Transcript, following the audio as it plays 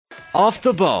Off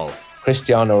the Ball.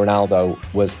 Cristiano Ronaldo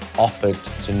was offered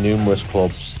to numerous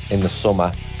clubs in the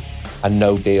summer and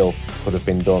no deal could have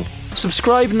been done.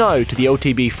 Subscribe now to the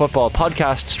OTB Football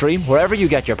podcast stream wherever you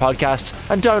get your podcasts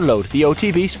and download the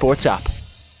OTB Sports app.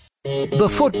 The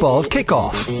Football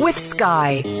Kickoff with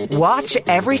Sky. Watch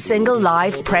every single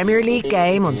live Premier League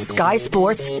game on Sky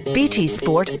Sports, BT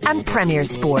Sport and Premier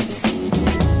Sports.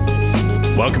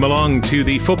 Welcome along to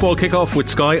the Football Kickoff with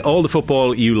Sky. All the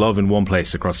football you love in one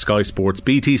place across Sky Sports,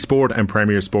 BT Sport and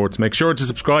Premier Sports. Make sure to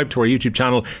subscribe to our YouTube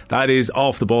channel. That is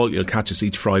Off the Ball. You'll catch us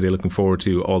each Friday. Looking forward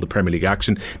to all the Premier League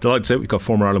action. Delighted to say we've got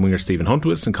former Ireland winger Stephen Hunt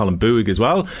with us and Colin Boog as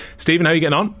well. Stephen, how are you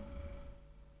getting on?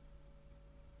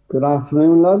 Good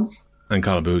afternoon, lads. And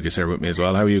Colin Boog is here with me as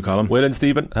well. How are you, Colin? Well and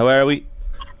Stephen, how are we?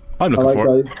 I'm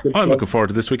looking forward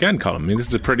to this weekend, Colin. I mean, this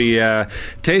is a pretty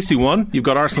tasty one. You've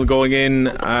got Arsenal going in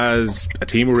as a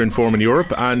team who are in form in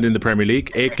Europe and in the Premier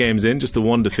League. 8 games in, just the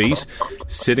one defeat,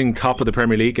 sitting top of the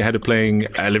Premier League ahead of playing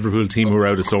a Liverpool team who are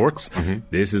out of sorts.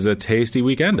 This is a tasty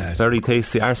weekend ahead. Very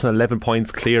tasty. Arsenal 11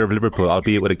 points clear of Liverpool,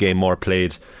 albeit with a game more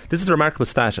played. This is a remarkable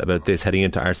stat about this heading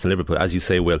into Arsenal-Liverpool. As you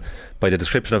say, Will, by the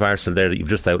description of Arsenal there that you've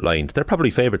just outlined, they're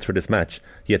probably favourites for this match,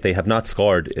 yet they have not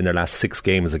scored in their last 6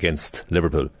 games against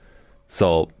Liverpool.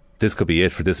 So this could be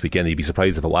it for this weekend. You'd be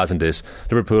surprised if it wasn't it.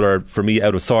 Liverpool are, for me,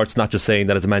 out of sorts. Not just saying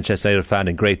that as a Manchester United fan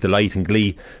in great delight and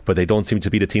glee, but they don't seem to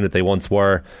be the team that they once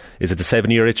were. Is it the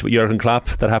 7-year itch with Jurgen Klopp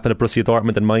that happened at Borussia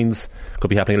Dortmund and Mainz? Could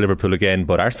be happening at Liverpool again.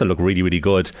 But Arsenal look really, really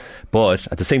good. But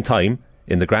at the same time,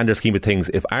 in the grander scheme of things,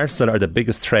 if Arsenal are the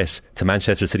biggest threat to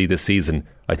Manchester City this season,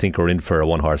 I think we're in for a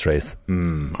one-horse race.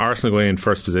 Arsenal going in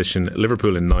first position,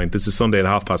 Liverpool in 9th. This is Sunday at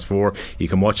 4:30. You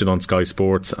can watch it on Sky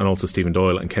Sports, and also Stephen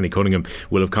Doyle and Kenny Cunningham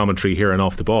will have commentary here and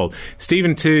Off the Ball.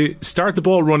 Stephen, to start the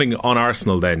ball running on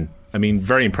Arsenal then, I mean,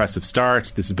 very impressive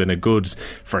start. This has been a good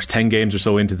first 10 games or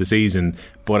so into the season,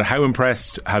 but how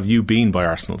impressed have you been by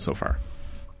Arsenal so far?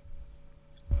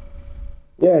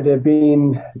 Yeah,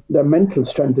 their mental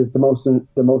strength is the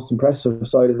most impressive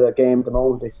side of their game at the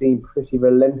moment. They seem pretty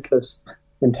relentless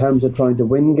in terms of trying to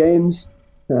win games.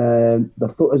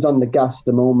 The foot is on the gas at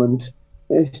the moment.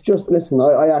 It's just, listen,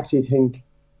 I actually think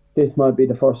this might be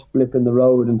the first blip in the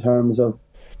road in terms of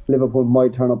Liverpool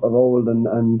might turn up of old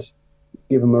and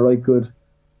give them a right good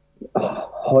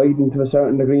hiding to a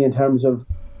certain degree in terms of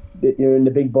you're in the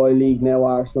big boy league now,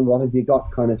 Arsenal, what have you got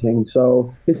kind of thing.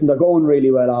 So listen, they're going really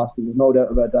well, Arsenal, there's no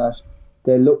doubt about that.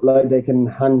 They look like they can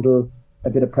handle a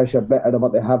bit of pressure better than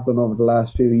what they have done over the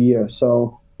last few years,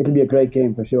 so it'll be a great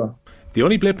game for sure. The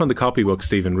only blip on the copybook,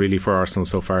 Stephen, really for Arsenal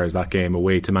so far is that game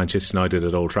away to Manchester United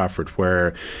at Old Trafford,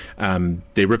 where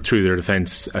they ripped through their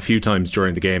defence a few times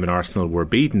during the game and Arsenal were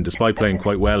beaten despite playing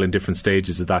quite well in different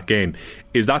stages of that game.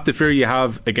 Is that the fear you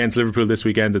have against Liverpool this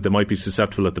weekend, that they might be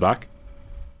susceptible at the back?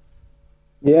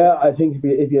 Yeah, I think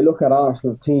if you look at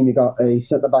Arsenal's team, you got a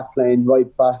centre-back playing right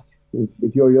back.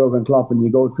 If you're Jurgen Klopp and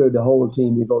you go through the whole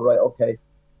team, you go, right, okay,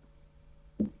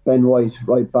 Ben White,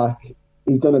 right back.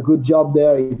 He's done a good job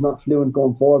there. He's not fluent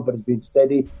going forward, but he's been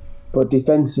steady. But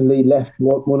defensively, left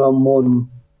one-on-one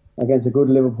against a good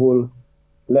Liverpool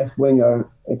left winger,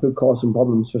 it could cause some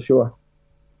problems for sure.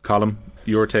 Colin,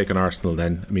 your take on Arsenal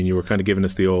then. I mean, you were kind of giving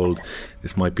us the old,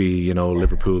 this might be,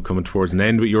 Liverpool coming towards an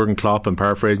end with Jurgen Klopp. I'm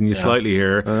paraphrasing you slightly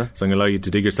here, so I'm going to allow you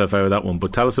to dig yourself out of that one.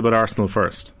 But tell us about Arsenal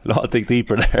first. I'll dig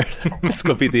deeper there. This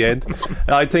could be the end.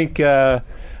 I think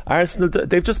Arsenal,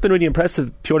 they've just been really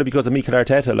impressive purely because of Mikel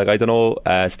Arteta. Like, I don't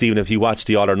know, Stephen, if you watched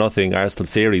the All or Nothing Arsenal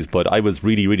series, but I was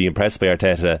really, really impressed by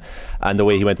Arteta and the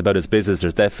way he went about his business.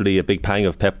 There's definitely a big pang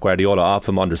of Pep Guardiola off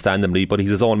him, understandably, but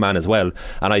he's his own man as well.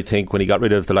 And I think when he got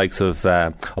rid of the likes of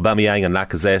Aubameyang and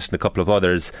Lacazette and a couple of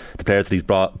others, the players that he's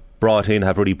brought in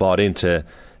have really bought into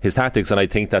his tactics. And I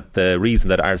think that the reason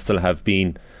that Arsenal have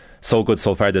been so good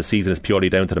so far this season is purely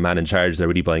down to the man in charge. They're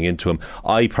really buying into him.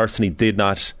 I personally did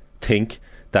not think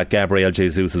that Gabriel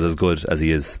Jesus is as good as he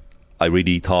is. I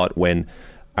really thought when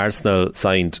Arsenal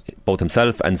signed both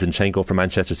himself and Zinchenko from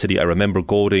Manchester City, I remember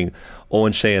goading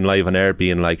Owen Shea live on air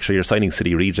being like, sure, you're signing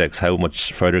City rejects, how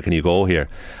much further can you go here?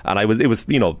 And it was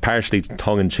partially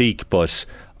tongue-in-cheek, but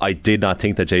I did not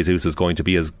think that Jesus was going to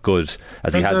be as good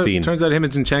as he has been. Turns out him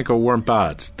and Zinchenko weren't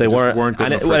bad. They weren't good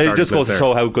enough. And it just goes to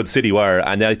show how good City were.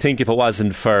 And I think if it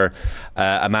wasn't for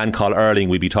a man called Erling,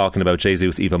 we'd be talking about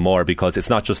Jesus even more, because it's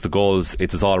not just the goals,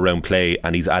 it's his all-round play,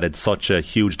 and he's added such a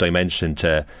huge dimension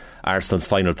to Arsenal's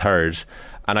final third.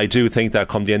 And I do think that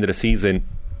come the end of the season,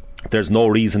 there's no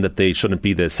reason that they shouldn't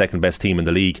be the second best team in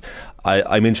the league.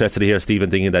 I'm interested to hear Stephen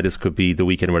thinking that this could be the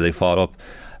weekend where they fall up.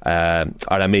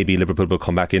 or maybe Liverpool will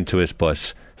come back into it,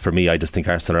 but for me, I just think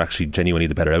Arsenal are actually genuinely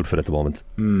the better outfit at the moment.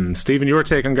 Stephen, your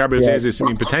take on Gabriel Jesus? I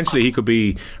mean, potentially he could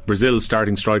be Brazil's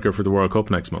starting striker for the World Cup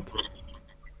next month.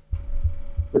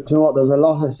 But you know what, there's a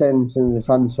lot of sense in the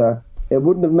transfer. It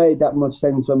wouldn't have made that much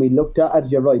sense when we looked at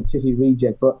it. You're right, City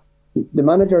reject, but the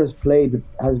manager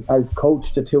has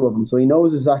coached the two of them, so he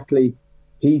knows exactly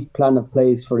his plan of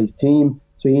plays for his team,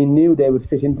 so he knew they would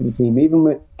fit into the team. Even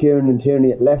with Kieran and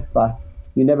Tierney at left back,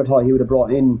 you never thought he would have brought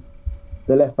in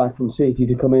the left back from City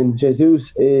to come in.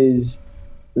 Jesus is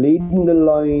leading the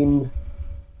line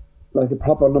like a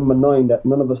proper number 9 that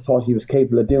none of us thought he was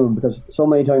capable of doing, because so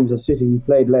many times at City he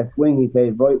played left wing, he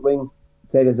played right wing, he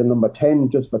played as a number 10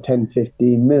 just for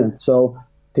 10-15 minutes. So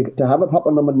to have a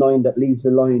proper number 9 that leads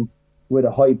the line with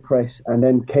a high press and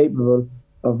then capable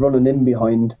of running in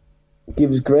behind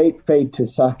gives great faith to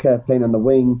Saka playing on the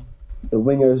wing. The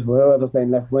wingers, whoever's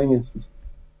playing left wing, is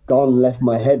gone and left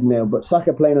my head now, but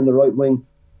Saka playing on the right wing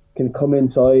can come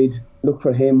inside, look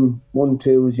for him,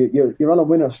 1-2s. You're on a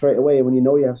winner straight away when you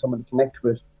know you have someone to connect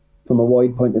with from a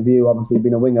wide point of view. Obviously,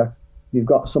 being a winger, you've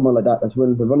got someone like that that's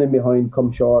willing to run in behind,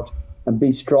 come short, and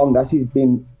be strong. That's his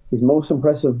most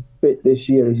impressive bit this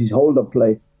year is his hold-up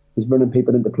play. He's running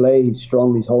people into play. He's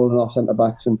strong. He's holding off centre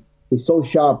backs, and he's so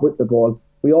sharp with the ball.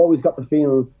 We always got the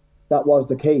feeling that was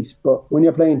the case, but when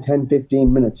you're playing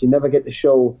 10-15 minutes, you never get to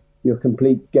show your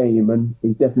complete game, and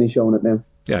he's definitely showing it now.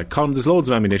 Yeah, Colin, there's loads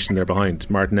of ammunition there behind.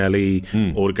 Martinelli,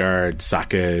 Odegaard,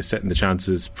 Saka setting the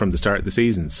chances from the start of the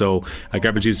season. So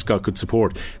Gabriel Jesus got good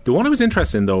support. The one I was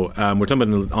interested in, though, we're talking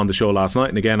about it on the show last night,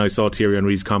 and again I saw Thierry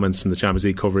Henry's comments from the Champions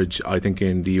League coverage, I think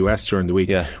in the US during the week,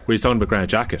 where he's talking about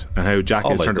Granit Xhaka and how Xhaka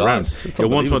has turned around.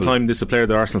 Once upon a time, this is a player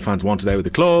that Arsenal fans wanted out of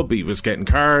the club. He was getting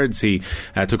cards. He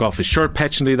took off his shirt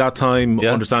petulantly that time.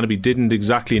 Understandably didn't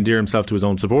exactly endear himself to his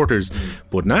own supporters.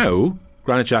 But now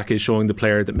Granit Xhaka is showing the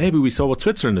player that maybe we saw with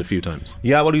Switzerland a few times.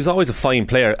 Yeah, well, he was always a fine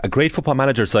player, a great football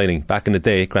manager signing back in the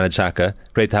day. Granit Xhaka,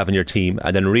 great to have in your team.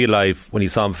 And then real life, when you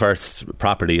saw him first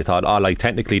properly, you thought,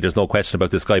 technically there's no question about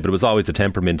this guy, but it was always a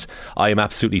temperament. I am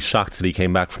absolutely shocked that he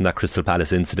came back from that Crystal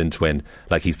Palace incident when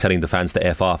he's telling the fans to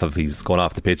F off if he's going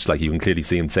off the pitch. You can clearly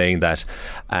see him saying that.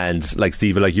 And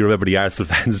Stephen, you remember the Arsenal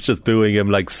fans just booing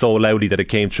him so loudly that it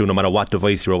came through no matter what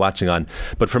device you were watching on.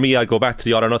 But for me, I go back to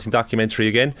the All or Nothing documentary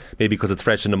again, maybe because it's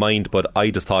fresh in the mind, but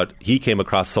I just thought he came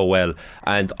across so well,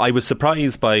 and I was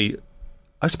surprised by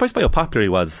how popular he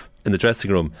was in the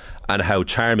dressing room and how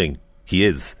charming he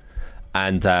is.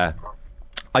 And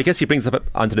I guess he brings it up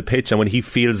onto the pitch, and when he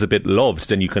feels a bit loved,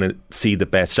 then you kind of see the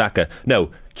best Xhaka. Now,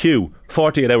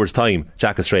 48 hours time,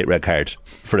 Xhaka straight red card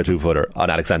for a 2-footer on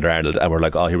Alexander-Arnold, and we're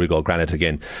like, here we go, Granit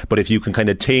again. But if you can kind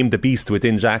of tame the beast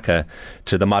within Xhaka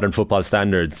to the modern football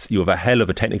standards, you have a hell of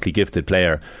a technically gifted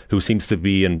player who seems to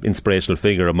be an inspirational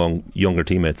figure among younger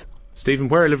teammates. Stephen,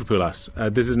 where are Liverpool at?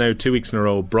 This is now 2 weeks in a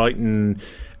row. Brighton,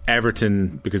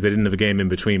 Everton, because they didn't have a game in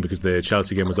between because the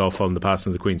Chelsea game was all following the passing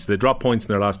of the Queen, so they dropped points in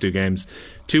their last 2 games.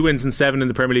 2 wins and 7 in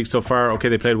the Premier League so far. Okay,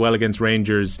 they played well against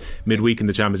Rangers midweek in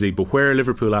the Champions League, but where are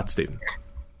Liverpool at, Stephen?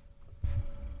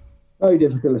 Very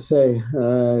difficult to say.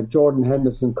 Jordan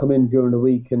Henderson come in during the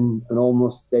week and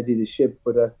almost steadied the ship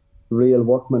with a real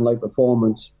workman-like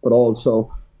performance, but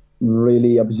also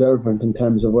really observant in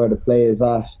terms of where the play is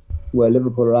at, where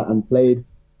Liverpool are at, and played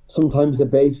sometimes the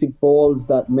basic balls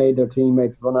that made their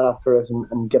teammates run after it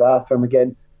and get after them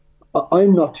again.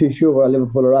 I'm not too sure where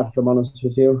Liverpool are at, if I'm honest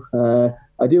with you.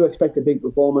 I do expect a big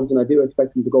performance, and I do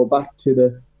expect them to go back to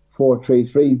the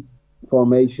 4-3-3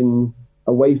 formation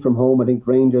away from home. I think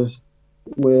Rangers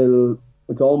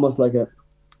it's almost like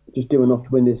just do enough to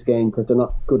win this game, because they're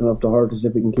not good enough to hurt us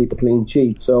if we can keep a clean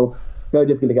sheet. So very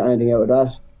difficult to get anything out of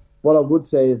that. What I would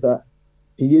say is that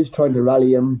he is trying to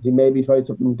rally him. He maybe tried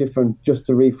something different just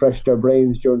to refresh their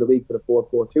brains during the week for the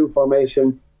 4-4-2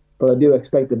 formation. But I do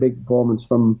expect a big performance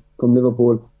from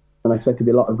Liverpool, and I expect to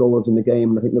be a lot of goals in the game,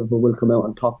 and I think Liverpool will come out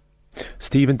on top.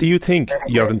 Stephen, do you think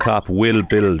Jurgen Klopp will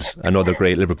build another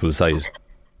great Liverpool side?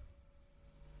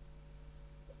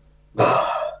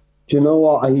 Do you know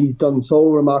what? He's done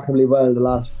so remarkably well the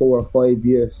last 4 or 5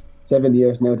 years, 7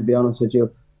 years now, to be honest with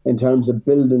you, in terms of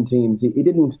building teams. He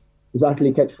didn't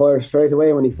exactly catch fire straight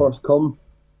away when he first come.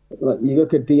 You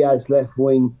look at Diaz left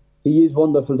wing, he is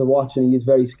wonderful to watch and he is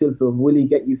very skillful. Will he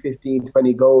get you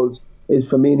 15-20 goals? Is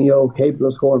Firmino capable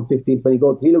of scoring 15-20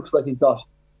 goals? He looks like he's got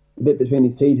a bit between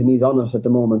his teeth and he's on it at the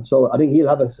moment. So I think he'll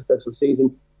have a successful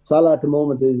season. Salah at the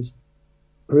moment is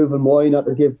proving why not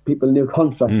to give people new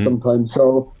contracts sometimes.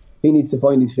 So he needs to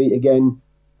find his feet again.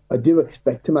 I do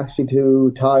expect him actually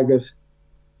to target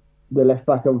the left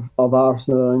back of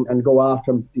Arsenal and go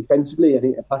after him defensively. I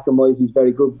think attacking wise he's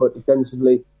very good, but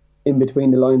defensively in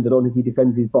between the lines. I don't think he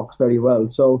defends his box very well.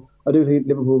 So I do think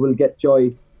Liverpool will get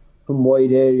joy from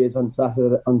wide areas on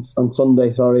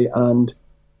Sunday, and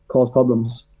cause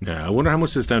problems. Yeah, I wonder how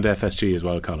much this is down to FSG as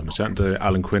well, Colin. I was chatting to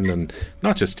Alan Quinlan,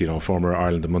 not just former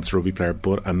Ireland and Munster rugby player,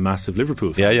 but a massive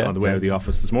Liverpool fan on the way out of the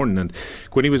office this morning. And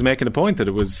Quinny was making a point that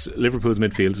it was Liverpool's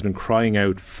midfield has been crying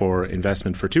out for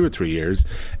investment for 2 or 3 years.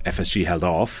 FSG held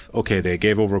off. Okay, they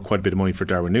gave over quite a bit of money for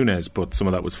Darwin Núñez, but some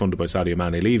of that was funded by Sadio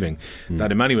Mane leaving.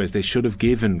 That in many ways they should have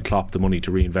given Klopp the money to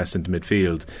reinvest into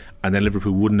midfield, and then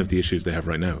Liverpool wouldn't have the issues they have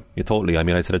right now. Yeah, totally. I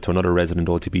mean, I said it to another resident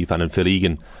OTB fan, and Phil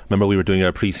Egan. Remember, we were doing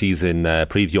our pre-season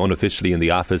preview unofficially in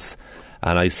the office,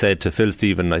 and I said to Phil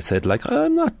Stephen, I said,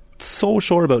 I'm not so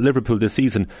sure about Liverpool this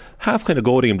season. Half kind of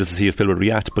goading him just to see if Phil would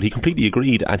react, but he completely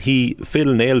agreed, and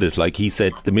Phil nailed it. He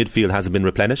said the midfield hasn't been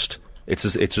replenished. It's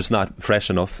just not fresh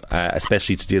enough,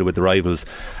 especially to deal with the rivals.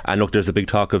 And look, there's a big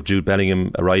talk of Jude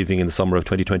Bellingham arriving in the summer of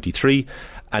 2023,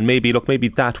 and maybe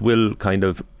that will kind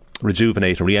of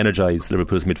rejuvenate and re-energise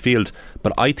Liverpool's midfield,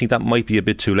 but I think that might be a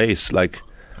bit too late.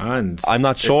 And I'm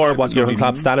not sure what Jurgen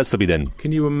Klopp's status will be then.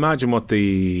 Can you imagine what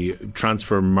the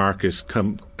transfer market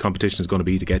competition is going to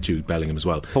be to get you Bellingham as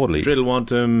well? Totally. Madrid will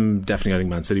want him. Definitely, I think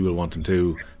Man City will want him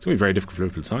too. It's going to be very difficult for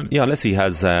Liverpool to sign him. Yeah, unless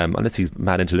he's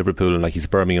mad into Liverpool and he's a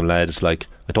Birmingham lad. I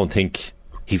don't think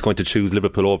he's going to choose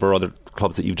Liverpool over other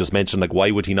clubs that you've just mentioned. Why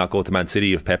would he not go to Man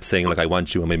City if Pep's saying I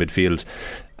want you in my midfield,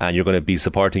 and you're going to be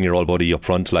supporting your old buddy up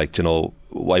front?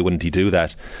 Why wouldn't he do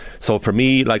that? So for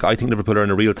me, I think Liverpool are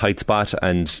in a real tight spot,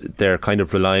 and they're kind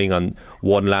of relying on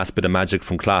one last bit of magic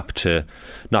from Klopp to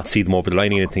not see them over the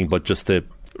line or anything, but just to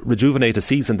rejuvenate a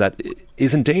season that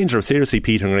is in danger of seriously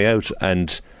petering out.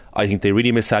 And I think they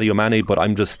really miss Sadio Mane, but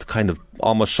I'm just kind of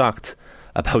almost shocked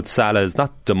about Salah's,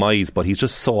 not demise, but he's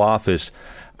just so off it.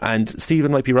 And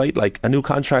Stephen might be right, a new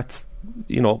contract,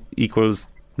 equals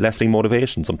lessening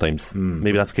motivation sometimes.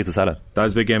 Maybe that's the case of Salah. That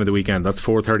is a big game of the weekend. That's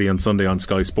 4:30 on Sunday on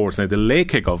Sky Sports. Now the late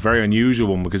kick-off, very unusual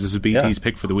one, because this was BT's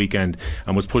pick for the weekend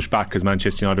and was pushed back because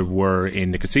Manchester United were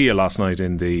in Nicosia last night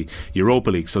in the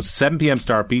Europa League. So 7pm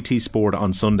start, BT Sport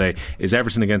on Sunday is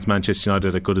Everton against Manchester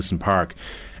United at Goodison Park.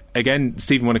 Again,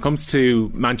 Stephen, when it comes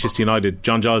to Manchester United,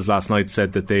 John Giles last night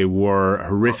said that they were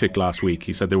horrific last week.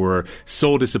 He said they were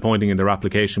so disappointing in their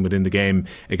application within the game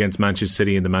against Manchester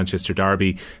City in the Manchester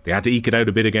Derby. They had to eke it out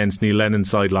a bit against Neil Lennon's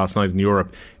side last night in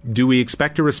Europe. Do we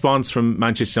expect a response from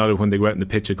Manchester United when they go out in the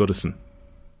pitch at Goodison?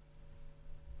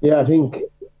 Yeah, I think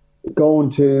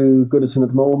going to Goodison at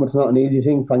the moment is not an easy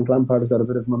thing. Frank Lampard has got a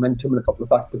bit of momentum and a couple of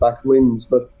back-to-back wins,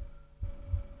 but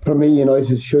for me,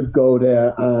 United should go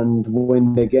there and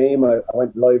win the game. I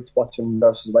went live to watch them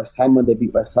versus West Ham when they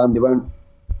beat West Ham. They weren't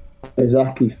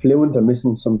exactly fluent. They're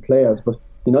missing some players, but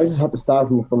United had to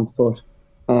start on the front foot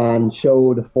and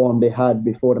show the form they had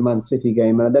before the Man City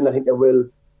game, and then I think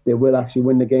they will actually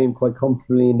win the game quite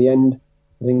comfortably in the end.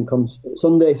 I think it comes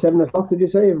Sunday 7:00. Did you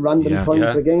say a random time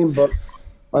for the game? But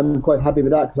I'm quite happy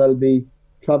with that because I'll be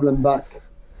travelling back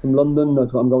from London.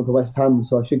 I'm going to West Ham,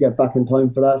 so I should get back in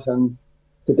time for that and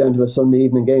sit down to a Sunday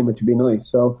evening game, which would be nice.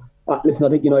 So, listen, I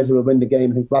think United will win the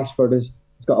game. I think Rashford has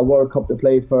got a World Cup to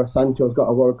play for. Sancho's got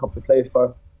a World Cup to play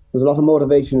for. There's a lot of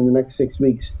motivation in the next 6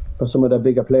 weeks for some of their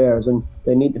bigger players, and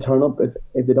they need to turn up.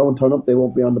 If they don't turn up, they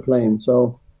won't be on the plane.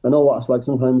 So I know what it's like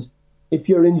sometimes. If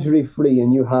you're injury free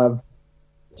and you have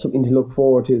something to look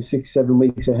forward to 6-7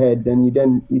 weeks ahead, then you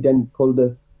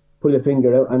pull your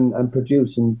finger out and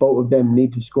produce. And both of them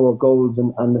need to score goals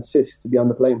and assists to be on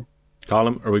the plane.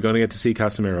 Colin, are we going to get to see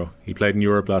Casemiro? He played in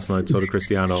Europe last night, so did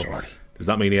Cristiano. Surely. Does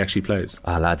that mean he actually plays?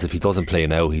 Lads, if he doesn't play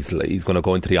now, he's going to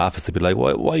go into the office and be like,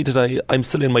 why did I'm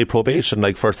still in my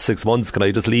probation for 6 months, can I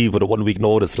just leave with a 1 week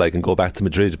notice and go back to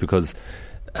Madrid, because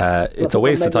it's a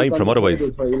waste of time for him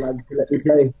otherwise.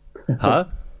 Huh?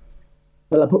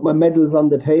 Well, I put my medals on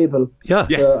the table. Yeah,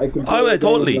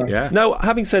 totally. Yeah. Now,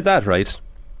 having said that, right,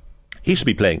 he should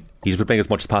be playing. He should be playing as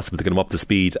much as possible to get him up to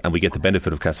speed, and we get the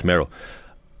benefit of Casemiro.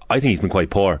 I think he's been quite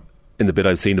poor in the bit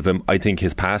I've seen of him. I think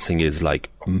his passing is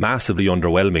massively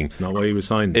underwhelming. It's not why he was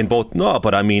signed. In both, no,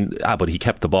 but I mean, but he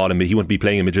kept the ball, and he wouldn't be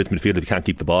playing in Madrid midfield if he can't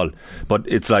keep the ball. But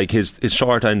it's his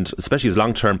short and especially his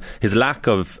long term, his lack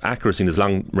of accuracy in his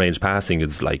long range passing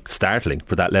is startling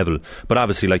for that level. But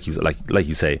obviously, like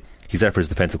you say, he's there for his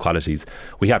defensive qualities.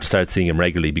 We have to start seeing him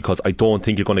regularly, because I don't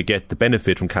think you're going to get the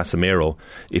benefit from Casemiro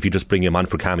if you just bring him on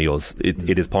for cameos.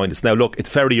 It is pointless. Now look, it's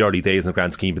very early days in the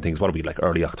grand scheme of things. What are we,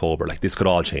 early October? This could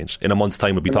all change. In a month's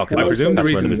time we'll be talking about. I presume the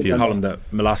reason, Colin, that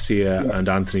Malacia and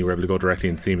Anthony were able to go directly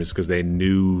into the team is because they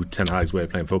knew Ten Hag's way of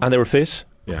playing football. And they were fit.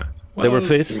 Yeah. They were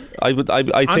fit. I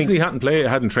Anthony think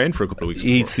hadn't trained for a couple of weeks.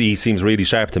 he seems really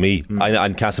sharp to me,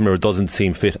 and Casemiro doesn't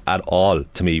seem fit at all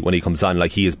to me when he comes on.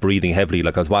 Like, he is breathing heavily.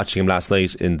 Like, I was watching him last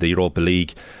night in the Europa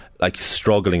League, like,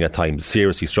 struggling at times,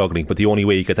 seriously struggling. But the only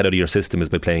way you get that out of your system is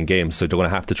by playing games, so they're going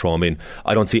to have to throw him in.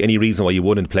 I don't see any reason why you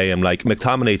wouldn't play him. Like,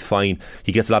 McTominay's fine.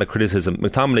 He gets a lot of criticism.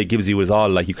 McTominay gives you his all.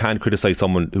 Like, you can't criticise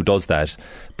someone who does that.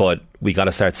 But we got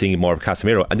to start seeing more of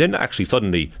Casemiro. And then actually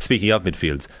suddenly, speaking of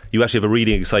midfields, you actually have a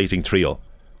really exciting trio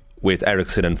with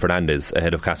Eriksen and Fernandes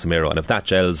ahead of Casemiro. And if that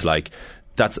gels, like,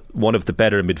 that's one of the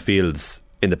better midfields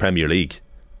in the Premier League.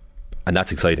 And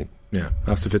that's exciting. Yeah,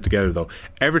 has to fit together though.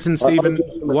 Everton, Stephen,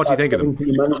 what do you think of them? From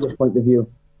the manager's point of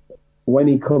view, when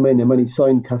he come in and when he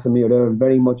signed Casemiro, they were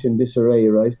very much in disarray,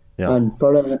 right? Yeah. And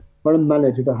for a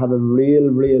manager to have a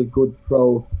real good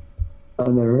pro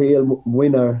and a real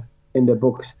winner in the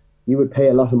books, you would pay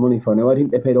a lot of money for. Now, I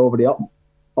think they paid over the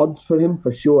odds for him,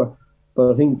 for sure,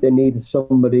 but I think they needed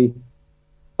somebody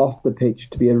off the pitch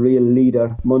to be a real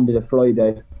leader Monday to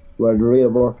Friday, where the real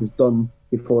work is done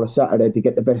before a Saturday to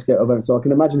get the best out of it. So I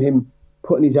can imagine him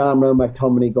putting his arm around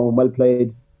McTominay, going, well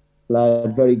played,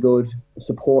 lad, very good,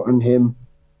 supporting him.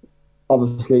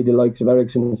 Obviously, the likes of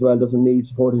Eriksen as well doesn't need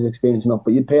support, his experience enough,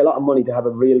 but you'd pay a lot of money to have a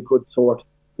real good sort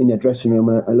in your dressing room,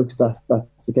 and it looks that's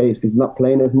the case, because he's not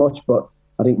playing as much, but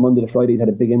I think Monday to Friday he's had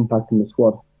a big impact in the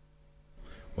squad.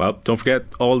 Well, don't forget,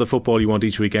 all the football you want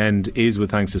each weekend is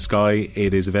with thanks to Sky.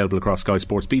 It is available across Sky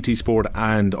Sports, BT Sport,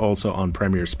 and also on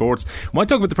Premier Sports. We might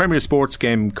talk about the Premier Sports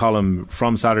game column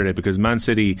from Saturday, because Man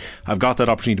City have got that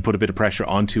opportunity to put a bit of pressure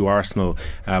onto Arsenal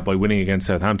by winning against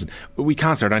Southampton. But we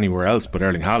can't start anywhere else but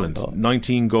Erling Haaland.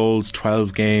 19 goals,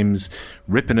 12 games,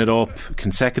 ripping it up,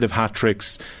 consecutive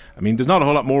hat-tricks. I mean, there's not a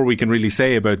whole lot more we can really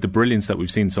say about the brilliance that we've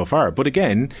seen so far. But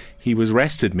again, he was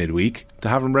rested midweek to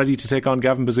have him ready to take on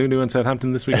Gavin Bazunu and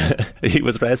Southampton this weekend. He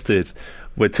was rested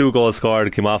with 2 goals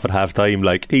scored, came off at half time.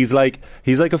 Like, he's like a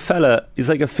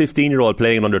 15-year-old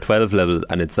playing an under 12 level,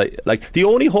 and it's like the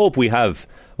only hope we have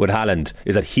with Haaland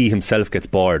is that he himself gets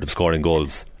bored of scoring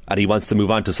goals and he wants to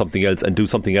move on to something else and do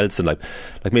something else, and like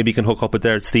maybe he can hook up with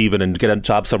there Stephen and get a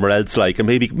job somewhere else, like, and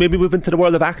maybe move into the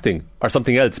world of acting or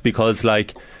something else, because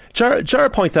like Jar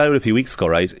pointed out a few weeks ago,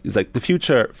 right? He's like, the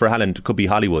future for Haaland could be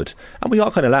Hollywood, and we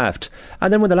all kind of laughed.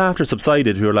 And then when the laughter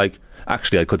subsided, we were like,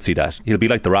 actually, I could see that. He'll be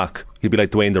like The Rock. He'll be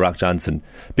like Dwayne The Rock Johnson,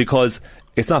 because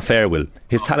it's not fair, Will.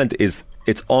 His talent it's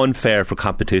unfair for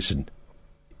competition.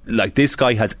 Like, this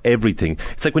guy has everything.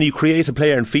 It's like when you create a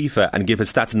player in FIFA and give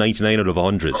his stats 99 out of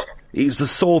 100. He's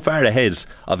just so far ahead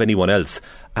of anyone else.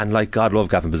 And like, God love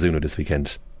Gavin Bazunu this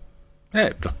weekend.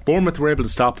 Yeah, Bournemouth were able to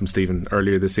stop him, Stephen,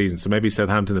 earlier this season, so maybe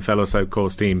Southampton, a fellow South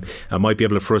Coast team, might be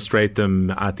able to frustrate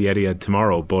them at the Etihad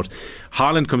tomorrow. But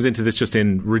Haaland comes into this just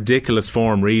in ridiculous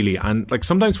form, really, and like,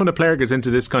 sometimes when a player gets into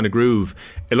this kind of groove,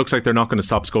 it looks like they're not going to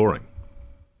stop scoring.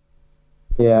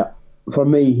 Yeah, for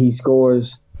me, he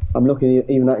scores. I'm looking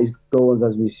even at his goals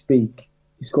as we speak.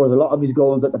 He scores a lot of his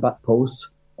goals at the back post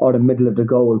or the middle of the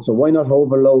goal, so why not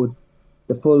overload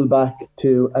the full back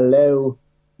to allow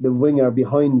the winger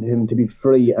behind him to be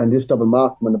free and just double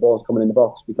mark him when the ball's coming in the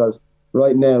box? Because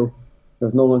right now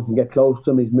there's no one can get close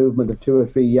to him. His movement of 2 or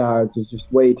 3 yards is just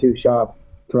way too sharp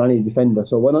for any defender.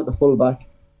 So why not the full back?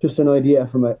 Just an idea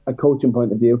from a coaching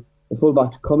point of view. The full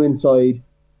back to come inside,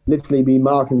 literally be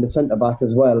marking the centre back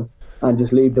as well, and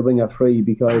just leave the winger free,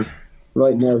 because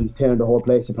right now he's tearing the whole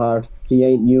place apart. He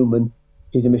ain't human.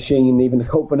 He's a machine. Even the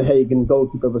Copenhagen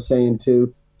goalkeeper was saying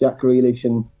to Jack Grealish,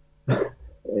 and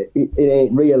it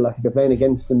ain't real. Like, if you're playing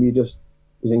against him, you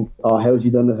think, oh, how's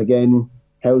he done it again?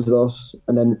 How's it us?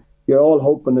 And then you're all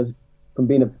hoping that from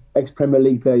being an ex-Premier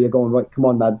League player, you're going, right, come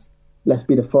on lads, let's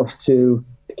be the first to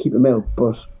keep him out.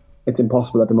 But it's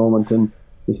impossible at the moment, and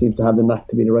he seems to have the knack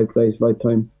to be in the right place, right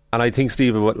time. And I think,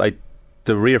 Stephen, what like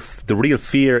the real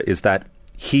fear is that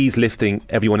he's lifting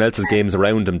everyone else's games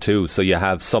around him too. So you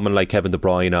have someone like Kevin De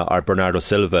Bruyne or Bernardo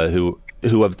Silva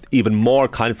who have even more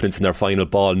confidence in their final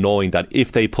ball, knowing that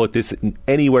if they put this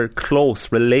anywhere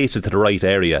close related to the right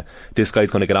area, this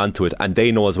guy's going to get onto it. And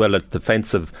they know as well that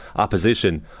defensive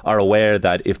opposition are aware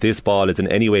that if this ball is in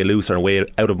any way loose or way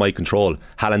out of my control,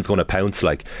 Haaland's going to pounce.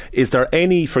 Like, is there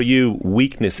any, for you,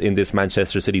 weakness in this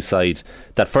Manchester City side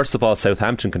that first of all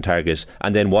Southampton can target,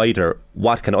 and then wider,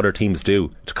 what can other teams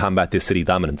do to combat this City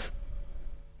dominance?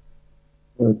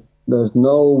 There's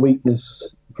no weakness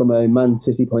from a Man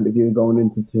City point of view going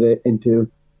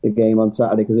into the game on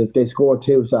Saturday, because if they score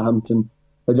 2, Southampton,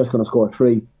 they're just going to score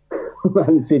 3,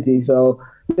 Man City. So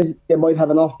they might have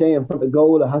an off day in front of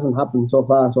goal. It hasn't happened so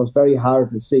far, so it's very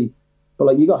hard to see. But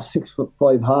like, you got 6'5"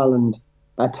 Haaland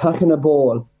attacking a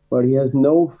ball where he has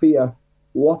no fear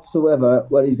whatsoever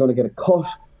whether he's going to get a cut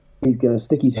He's going to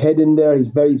stick his head in there. He's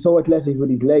very so athletic with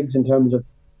his legs in terms of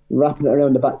wrapping it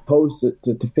around the back post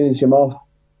to finish him off.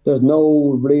 There's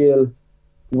no real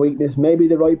weakness. Maybe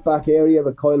the right back area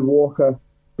with Kyle Walker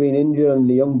being injured and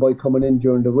the young boy coming in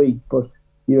during the week, but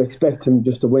you expect him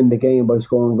just to win the game by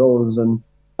scoring goals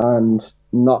and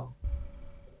not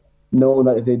knowing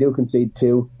that if they do concede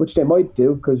two, which they might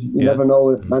do, because you never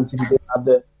know, Man City have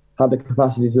the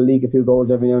capacity to leak a few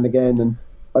goals every now and again, and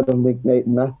I don't think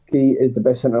Nathan Aké is the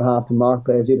best centre half to mark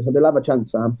players either, so they'll have a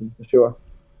chance, Southampton, for sure.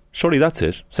 Surely that's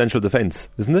it, central defence,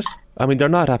 isn't it? I mean, they're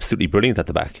not absolutely brilliant at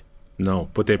the back. No,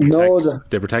 but they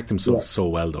protect themselves so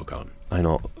well, though, Colin. I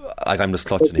know. I'm just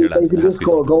clutching here, lads. They can just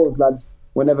score goals, lads,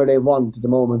 whenever they want at the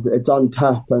moment. It's on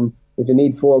tap, and if they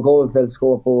need 4 goals, they'll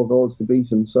score 4 goals to beat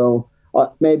them. So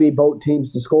maybe both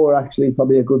teams to score, actually,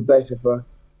 probably a good bet for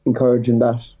encouraging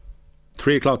that.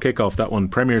 3 o'clock kickoff, that one.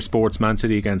 Premier Sports, Man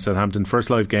City against Southampton.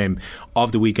 First live game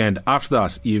of the weekend. After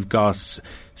that, you've got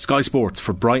Sky Sports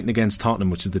for Brighton against Tottenham,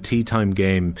 which is the tea time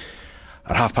game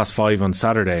at 5:30 on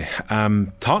Saturday.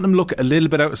 Tottenham look a little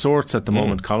bit out of sorts at the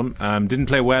moment, Colin. Didn't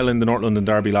play well in the North London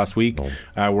derby last week.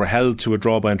 Were held to a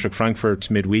draw by Eintracht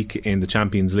Frankfurt midweek in the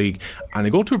Champions League. And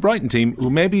they go to a Brighton team who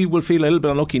maybe will feel a little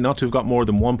bit unlucky not to have got more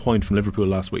than 1 point from Liverpool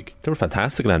last week. They were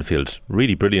fantastic at Anfield.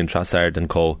 Really brilliant. Trossard and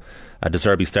co. De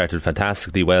Zerbi started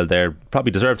fantastically well there.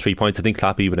 Probably deserved 3 points. I think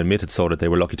Klopp even admitted so that they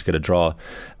were lucky to get a draw.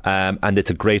 And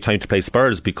it's a great time to play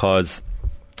Spurs because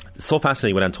it's so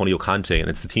fascinating with Antonio Conte, and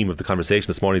it's the theme of the conversation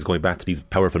this morning is going back to these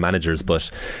powerful managers. But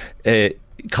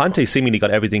Conte seemingly got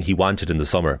everything he wanted in the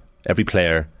summer, every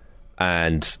player,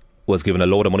 and was given a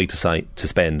load of money to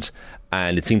spend.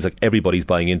 And it seems like everybody's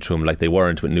buying into him like they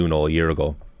weren't with Nuno a year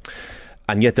ago.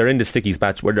 And yet they're in the stickies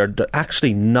batch where they're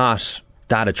actually not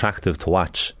that attractive to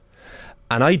watch.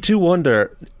 And I do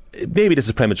wonder, maybe this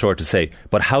is premature to say,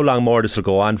 but how long more this will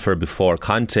go on for before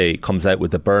Conte comes out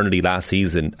with the Burnley last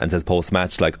season and says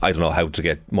post-match, like, I don't know how to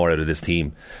get more out of this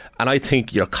team. And I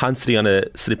think you're constantly on a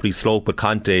slippery slope with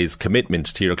Conte's commitment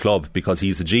to your club because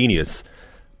he's a genius,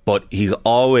 but he's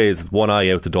always one eye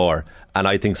out the door. And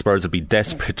I think Spurs would be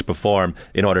desperate to perform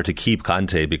in order to keep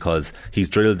Conte because he's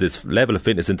drilled this level of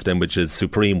fitness into them which is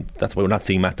supreme. That's why we're not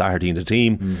seeing Matt Doherty in the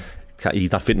team.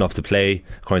 He's not fit enough to play,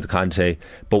 according to Conte.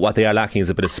 But what they are lacking is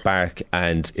a bit of spark,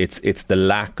 and it's the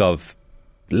lack of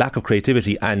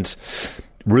creativity and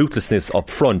ruthlessness up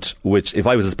front, which if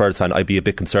I was a Spurs fan I'd be a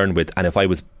bit concerned with, and if I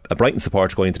was a Brighton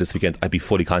supporter going into this weekend I'd be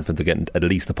fully confident of getting at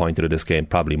least a point out of this game,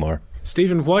 probably more.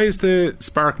 Stephen, why is the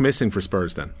spark missing for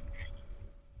Spurs then?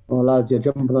 Oh lads, you're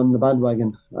jumping on the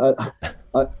bandwagon.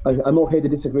 I'm okay to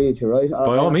disagree with you, right?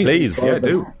 By all means, please,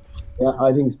 do. Yeah,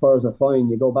 I think Spurs are fine.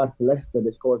 You go back to Leicester,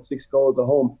 they scored 6 goals at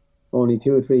home only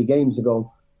 2 or 3 games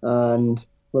ago, and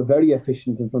were very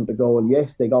efficient in front of goal.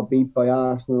 Yes, they got beat by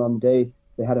Arsenal on the day.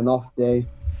 They had an off day.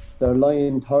 They're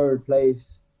lying 3rd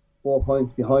place, 4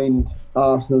 points behind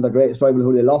Arsenal, the greatest rival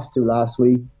who they lost to last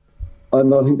week. I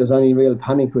don't think there's any real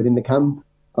panic within the camp.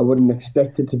 I wouldn't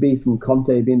expect it to be from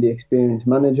Conte being the experienced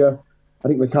manager. I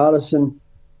think Richarlison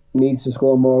needs to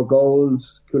score more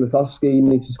goals. Kulusevski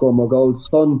needs to score more goals.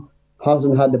 Son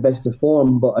hasn't had the best of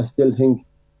form, but I still think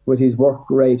with his work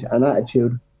rate and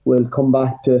attitude will come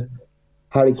back to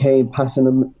Harry Kane passing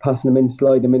him in,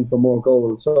 slide him in for more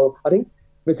goals. So I think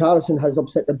Richarlison has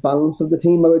upset the balance of the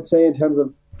team, I would say, in terms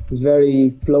of he's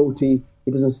very floaty.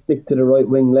 He doesn't stick to the right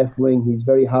wing, left wing. He's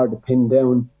very hard to pin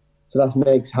down. So that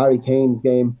makes Harry Kane's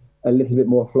game a little bit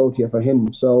more floatier for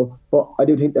him. So, but I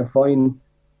do think they're fine.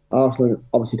 Arsenal,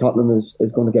 obviously Tottenham is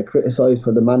going to get criticised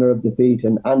for the manner of defeat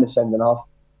and the sending off.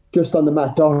 Just on the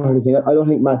Matt Doherty thing, I don't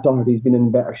think Matt Doherty's been in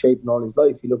better shape in all his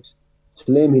life. He looks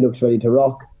slim, he looks ready to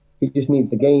rock. He just needs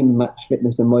the game match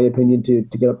fitness, in my opinion, to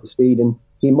get up to speed. And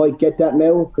he might get that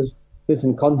now because,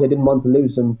 listen, Conte didn't want to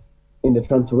lose him in the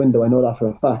transfer window. I know that for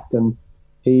a fact. And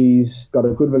he's got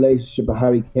a good relationship with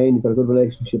Harry Kane. He's got a good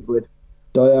relationship with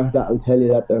Dyer. That will tell you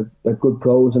that they're good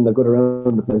pros and they're good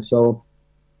around the place. So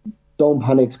don't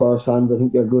panic, Spurs fans. I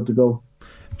think they're good to go.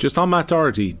 Just on Matt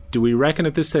Doherty, do we reckon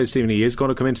at this stage, Stephen, he is going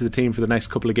to come into the team for the next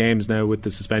couple of games now with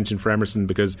the suspension for Emerson?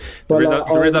 Because there is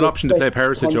that option to play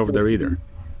Perisic over there either.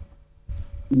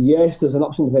 Yes, there's an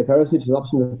option to pay Perisic, there's an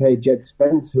option to pay Jed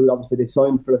Spence, who obviously they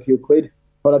signed for a few quid.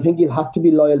 But I think he'll have to be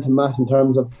loyal to Matt in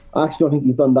terms of, I actually don't think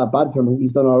he's done that bad for him. I think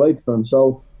he's done all right for him.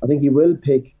 So I think he will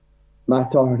pick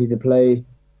Matt Doherty to play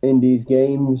in these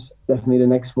games, definitely the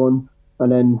next one,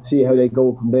 and then see how they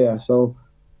go from there. So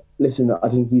listen, I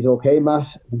think he's okay, Matt.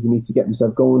 I think he needs to get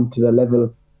himself going to the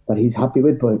level that he's happy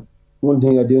with. But one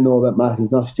thing I do know about Matt,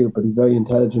 he's not stupid. He's a very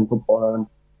intelligent footballer and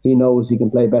he knows he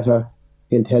can play better.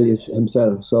 He'll tell you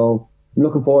himself. So I'm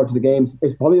looking forward to the games.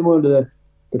 It's probably one of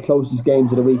the closest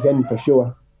games of the weekend for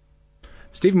sure.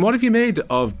 Stephen, what have you made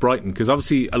of Brighton? Because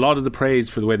obviously a lot of the praise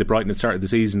for the way that Brighton had started the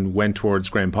season went towards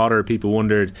Graham Potter. People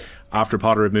wondered, after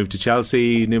Potter had moved to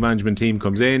Chelsea, new management team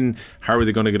comes in, how are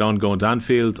they going to get on going to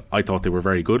Anfield? I thought they were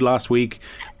very good last week.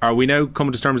 Are we now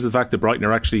coming to terms with the fact that Brighton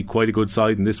are actually quite a good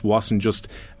side and this wasn't just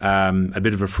a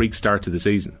bit of a freak start to the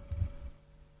season?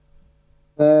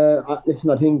 Listen,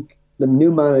 I think the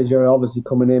new manager obviously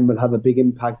coming in will have a big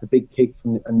impact, a big kick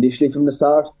initially from the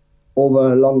start.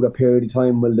 Over a longer period of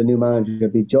time, will the new manager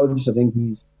be judged? I think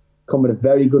he's come with a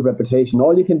very good reputation.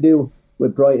 All you can do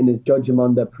with Brighton is judge him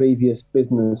on their previous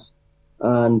business.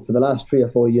 And for the last 3 or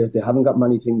 4 years, they haven't got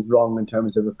many things wrong in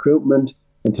terms of recruitment,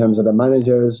 in terms of the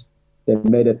managers. They've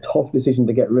made a tough decision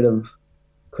to get rid of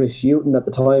Chris Hughton at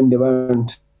the time. They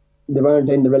weren't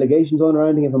in the relegation zone or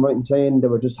anything, if I'm right in saying. They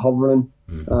were just hovering.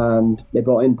 And they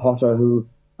brought in Potter, who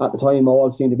at the time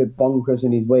all seemed a bit bonkers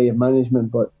in his way of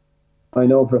management, but I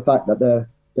know for a fact that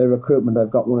their recruitment,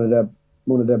 I've got one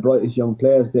of their brightest young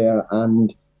players there,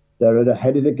 and they're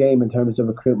ahead of the game in terms of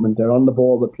recruitment. They're on the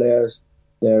ball with players.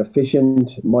 They're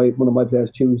efficient. One of my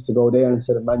players choose to go there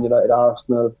instead of Man United,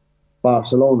 Arsenal,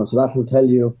 Barcelona. So that will tell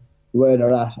you where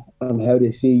they're at and how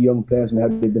they see young players and how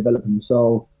they develop them.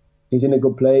 So he's in a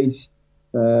good place.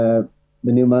 The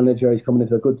new manager, he's coming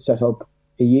into a good setup.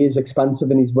 He is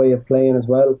expansive in his way of playing as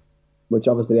well, which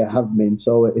obviously they have been.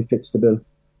 So it fits the bill.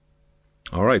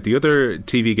 All right, the other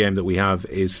TV game that we have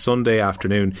is Sunday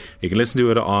afternoon. You can listen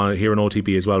to it here on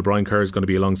OTB as well. Brian Kerr is going to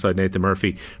be alongside Nathan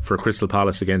Murphy for Crystal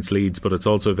Palace against Leeds, but it's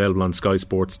also available on Sky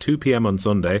Sports, 2 p.m. on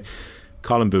Sunday.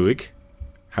 Colin Buick,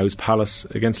 how's Palace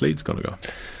against Leeds going to go?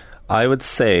 I would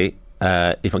say,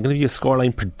 if I'm going to give you a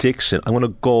scoreline prediction, I'm going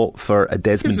to go for a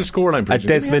Desmond. Give us a scoreline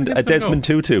prediction. A Desmond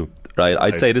 2-2. Right,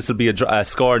 I'd say this will be a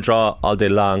score draw all day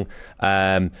long.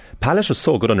 Palace was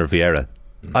so good under Vieira.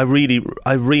 I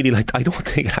really like. I don't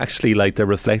think actually like they're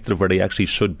reflective of where they actually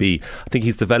should be. I think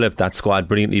he's developed that squad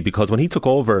brilliantly, because when he took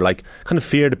over, like, kind of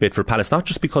feared a bit for Palace, not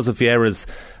just because of Vieira's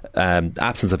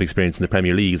absence of experience in the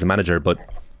Premier League as a manager, but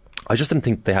I just didn't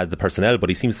think they had the personnel. But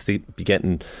he seems to be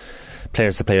getting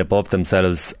players to play above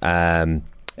themselves.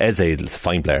 Eze is a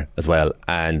fine player as well,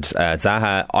 and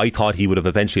Zaha, I thought he would have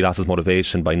eventually lost his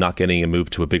motivation by not getting a move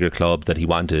to a bigger club that he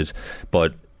wanted,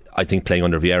 but I think playing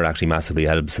under Vieira actually massively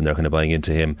helps, and they're kind of buying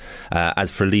into him.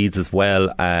 As for Leeds as well,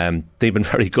 they've been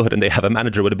very good, and they have a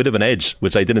manager with a bit of an edge,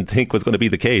 which I didn't think was going to be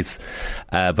the case.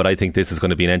 But I think this is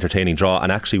going to be an entertaining draw,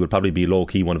 and actually will probably be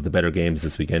low-key one of the better games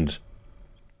this weekend.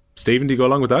 Stephen, do you go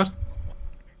along with that?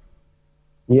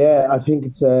 Yeah, I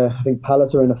think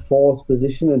Palace are in a fourth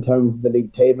position in terms of the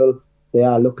league table. They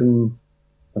are looking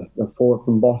a fourth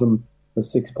from bottom with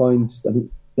 6 points. I think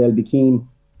they'll be keen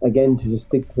again to just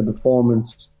stick to the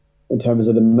performance. In terms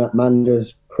of the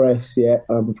manager's press,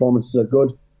 our performances are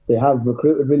good. They have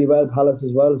recruited really well, Palace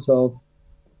as well. So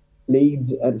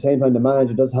Leeds, at the same time, the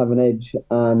manager does have an edge,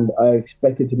 and I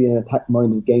expect it to be an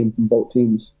attack-minded game from both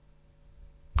teams.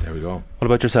 There we go. What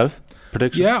about yourself?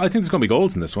 Prediction? Yeah, I think there's going to be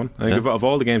goals in this one. I think of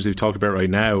all the games we've talked about right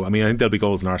now, I mean, I think there'll be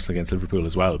goals in Arsenal against Liverpool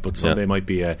as well, but Sunday might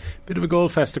be a bit of a goal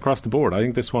fest across the board. I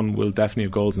think this one will definitely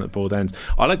have goals in at both ends.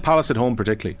 I like Palace at home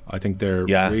particularly. I think they're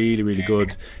really, really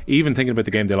good. Even thinking about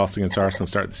the game they lost against Arsenal at the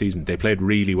start of the season, they played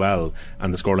really well,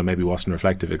 and the scoreline maybe wasn't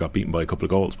reflective. They got beaten by a couple of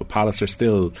goals, but Palace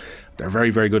are they're very,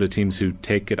 very good at teams who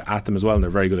take it at them as well, and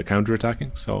they're very good at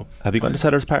counter-attacking. So, have you gone to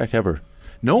Sellers Park ever?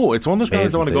 No, it's one of those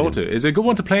grounds I want to go to. Is it a good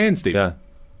one to play in, Steve? Yeah.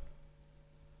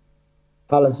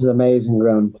 Palace is an amazing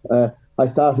ground. I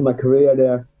started my career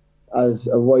there as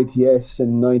a YTS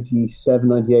in 97,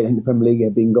 98. I think the Premier League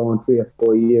had been going 3 or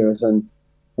 4 years, and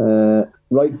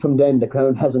right from then the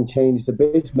ground hasn't changed a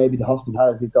bit. Maybe the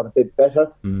hospitality got a bit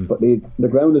better, but the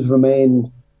ground has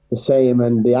remained the same,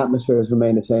 and the atmosphere has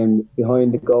remained the same.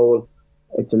 Behind the goal,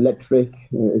 it's electric.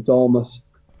 It's almost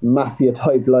mafia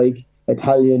type, like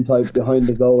Italian type behind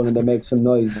the goal, and they make some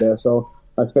noise there. So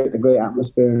I expect a great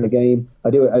atmosphere in the game.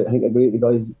 I think I agree with you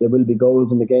guys. There will be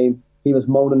goals in the game. He was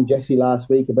moaning, Jesse, last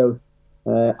week about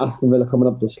Aston Villa coming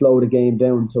up to slow the game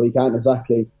down, so he can't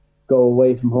exactly go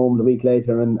away from home the week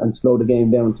later and slow the game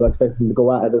down. So I expect him to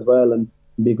go at it as well and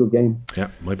be a good game. Yeah,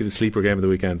 might be the sleeper game of the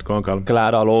weekend. Go on, Colin.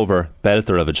 Glad all over,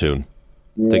 belter of a tune.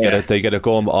 Yeah. They get it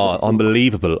going.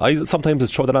 Unbelievable. I sometimes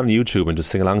just throw that on YouTube and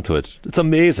just sing along to it. It's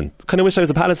amazing. Kind of wish I was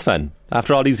a Palace fan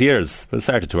after all these years, but it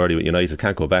started too early with United.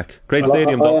 Can't go back. Great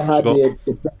stadium though. I had the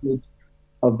privilege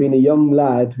of being a young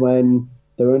lad when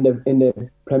they were in the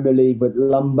Premier League with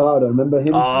Lombardo. Remember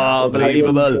him? Oh,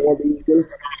 unbelievable.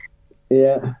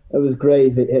 Yeah, it was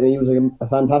great. He was a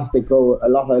fantastic goal. A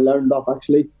lot I learned off,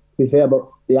 actually, to be fair, but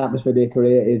the atmosphere they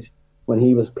created when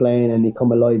he was playing and he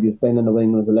come alive, he was playing on the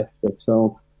wing, was electric.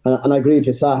 So, and I agree with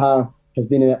you, Zaha has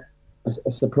been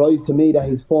a surprise to me that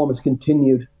his form has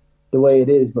continued the way it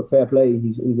is, but fair play,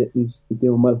 he's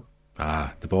doing well.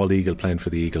 The bald eagle playing for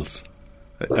the Eagles.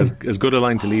 As good a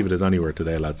line to leave it as anywhere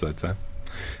today, lads, I'd say.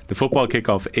 The football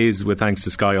kickoff is with thanks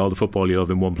to Sky. All the football you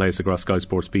love in one place across Sky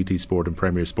Sports, BT Sport and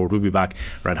Premier Sport. We'll be back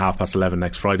around 11:30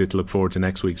 next Friday to look forward to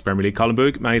next week's Premier League. Colin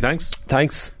Boog, many thanks.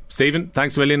 Thanks. Stephen,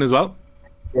 thanks a million as well.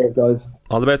 Yeah, guys.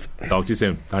 All the best. Talk to you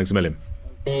soon. Thanks a million.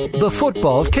 The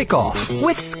football kickoff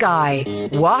with Sky.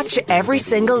 Watch every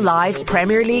single live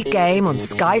Premier League game on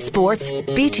Sky Sports,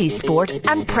 BT Sport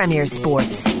and Premier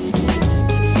Sports.